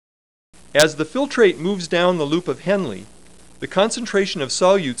As the filtrate moves down the loop of Henle, the concentration of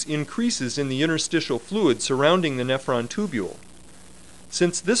solutes increases in the interstitial fluid surrounding the nephron tubule.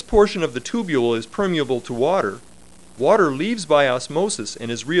 Since this portion of the tubule is permeable to water, water leaves by osmosis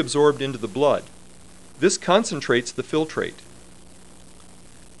and is reabsorbed into the blood. This concentrates the filtrate.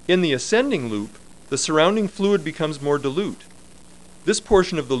 In the ascending loop, the surrounding fluid becomes more dilute. This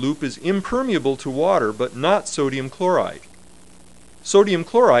portion of the loop is impermeable to water but not sodium chloride. Sodium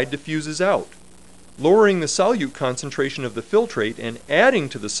chloride diffuses out, lowering the solute concentration of the filtrate and adding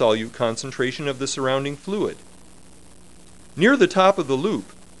to the solute concentration of the surrounding fluid. Near the top of the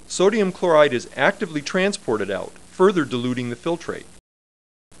loop, sodium chloride is actively transported out, further diluting the filtrate.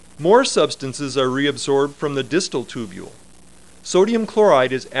 More substances are reabsorbed from the distal tubule. Sodium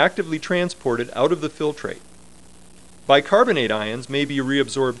chloride is actively transported out of the filtrate. Bicarbonate ions may be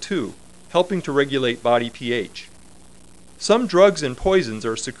reabsorbed too, helping to regulate body pH. Some drugs and poisons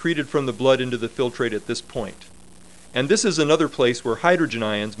are secreted from the blood into the filtrate at this point. And this is another place where hydrogen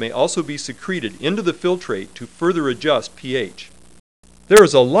ions may also be secreted into the filtrate to further adjust pH. There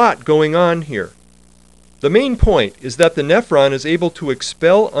is a lot going on here. The main point is that the nephron is able to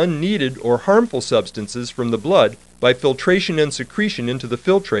expel unneeded or harmful substances from the blood by filtration and secretion into the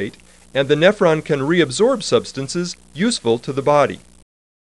filtrate, and the nephron can reabsorb substances useful to the body.